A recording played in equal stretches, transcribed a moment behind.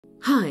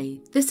Hi,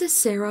 this is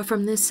Sarah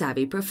from The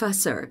Savvy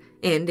Professor,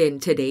 and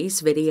in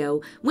today's video,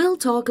 we'll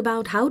talk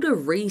about how to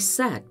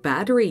reset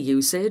battery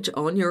usage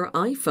on your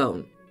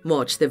iPhone.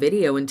 Watch the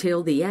video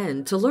until the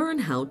end to learn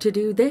how to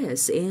do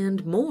this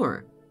and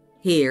more.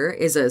 Here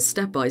is a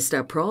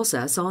step-by-step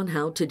process on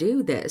how to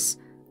do this.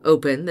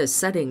 Open the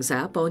Settings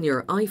app on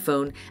your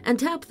iPhone and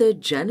tap the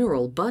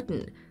General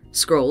button.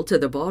 Scroll to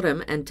the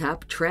bottom and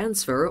tap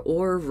Transfer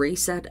or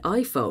Reset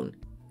iPhone.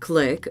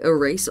 Click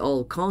Erase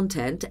All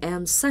Content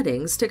and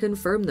Settings to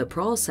confirm the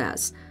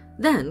process.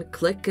 Then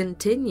click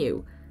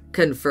Continue.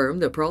 Confirm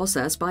the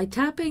process by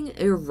tapping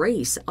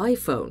Erase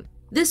iPhone.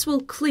 This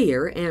will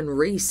clear and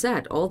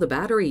reset all the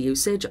battery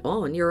usage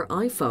on your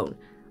iPhone.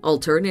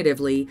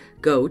 Alternatively,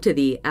 go to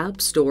the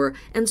App Store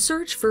and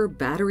search for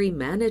battery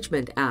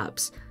management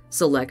apps.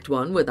 Select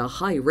one with a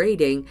high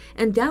rating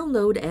and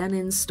download and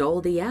install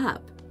the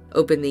app.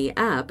 Open the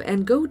app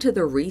and go to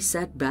the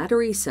Reset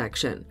Battery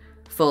section.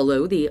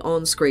 Follow the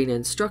on-screen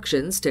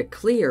instructions to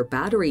clear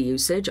battery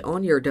usage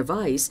on your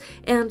device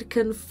and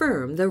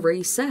confirm the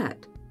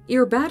reset.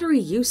 Your battery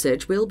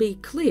usage will be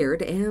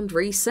cleared and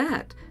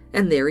reset.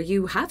 And there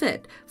you have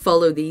it.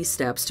 Follow these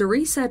steps to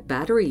reset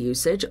battery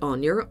usage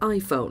on your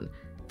iPhone.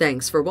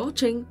 Thanks for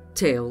watching.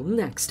 Till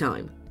next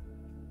time.